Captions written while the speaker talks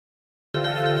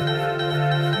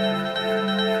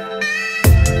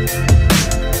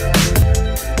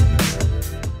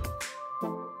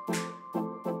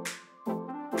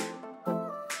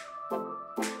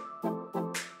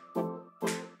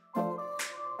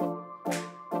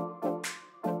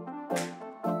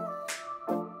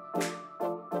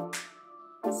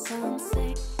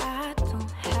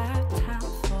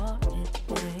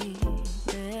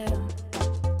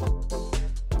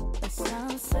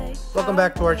welcome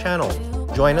back to our channel.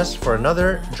 Join us for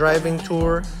another driving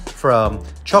tour from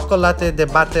Chocolate de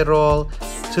Batirol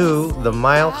to the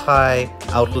Mile High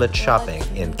Outlet Shopping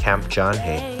in Camp John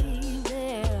Hay.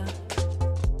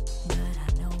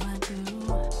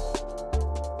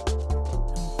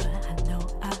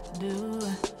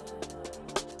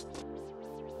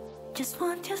 Just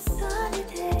want your sunny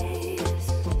days.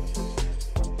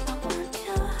 I want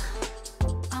you.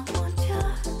 I want you.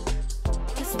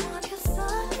 Just want your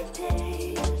sunny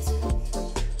days.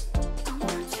 I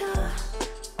want you.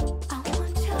 I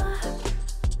want you.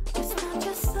 Just want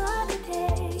your sunny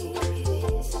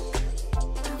days.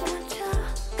 I want you.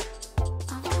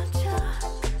 I want you.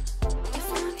 Just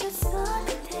want your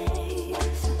sunny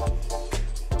days.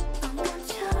 I want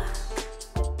you.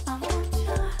 I want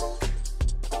you.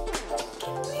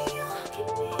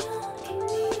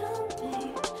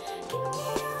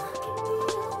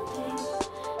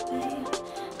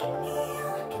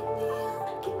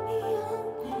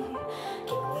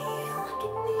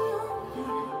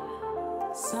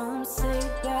 Some say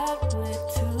that we're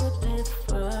too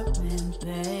different,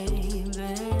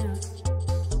 baby.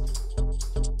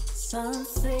 Some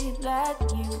say that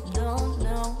you don't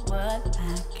know what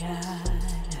I got.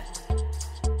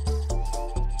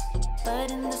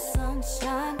 But in the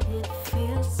sunshine, it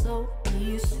feels so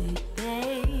easy,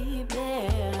 baby.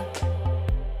 Yeah,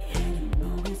 you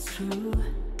know it's true.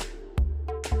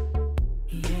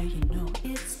 Yeah, you know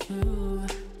it's true.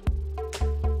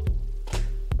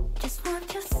 Just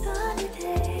want your sunny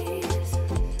days.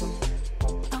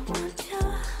 I want you.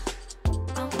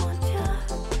 I want you.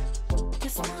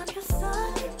 Just want your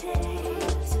sunny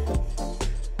days.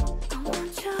 I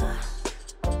want you.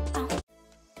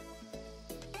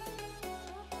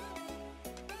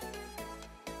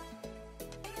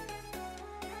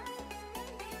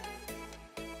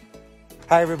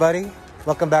 Hi everybody,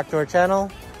 welcome back to our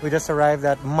channel. We just arrived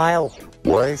at Mile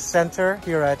High Center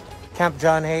here at Camp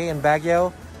John Hay in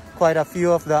Baguio. Quite a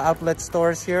few of the outlet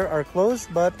stores here are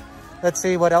closed, but let's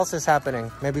see what else is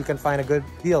happening. Maybe we can find a good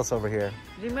deals over here.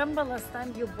 Remember last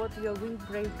time you bought your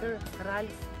windbreaker,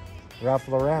 Ralph? Ralph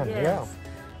Lauren, Yes.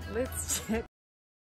 yeah. Let's check